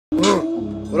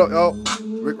What up, y'all?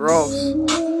 Rick Ross.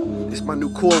 It's my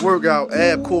new core workout,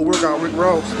 ab core workout, Rick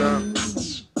Ross.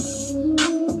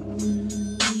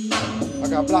 I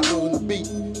got block those in the beat.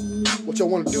 What y'all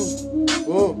want to do?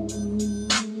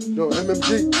 Yo,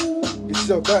 MMG, get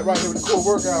yourself back right here with the core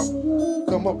workout.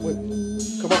 Come up with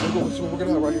it. Come up and go with what we're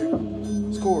working out right here.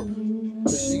 It's core.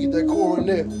 Make sure you get that core in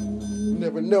there. You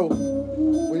never know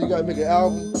when you gotta make an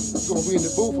album. You're gonna be in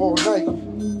the booth all night.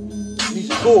 You need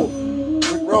your core.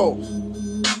 Rick Ross.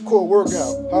 Core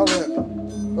workout. Holla at me.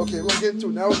 Okay, we're gonna get into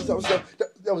it now. That was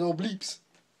no bleeps.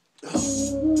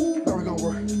 Now we're gonna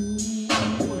work.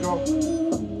 Here we go.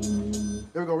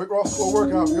 Here we go. Rick Ross core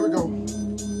workout. Here we go.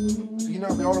 You know,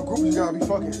 all the groups you gotta be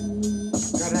fucking.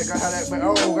 Gotta have that, man.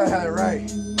 Oh, gotta have it right.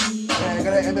 Man,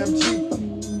 gotta have MMG.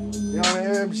 You know what I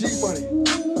mean? MMG funny.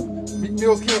 Meek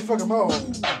Mills can't fuck them all.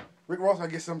 Rick Ross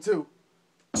gotta get some too.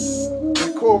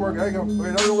 That core workout. There you go. Okay,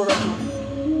 now we're gonna work out to it.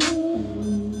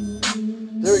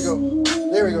 There we go.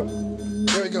 There we go.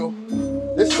 There we go.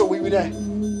 This is what we that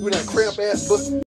cramp ass butt.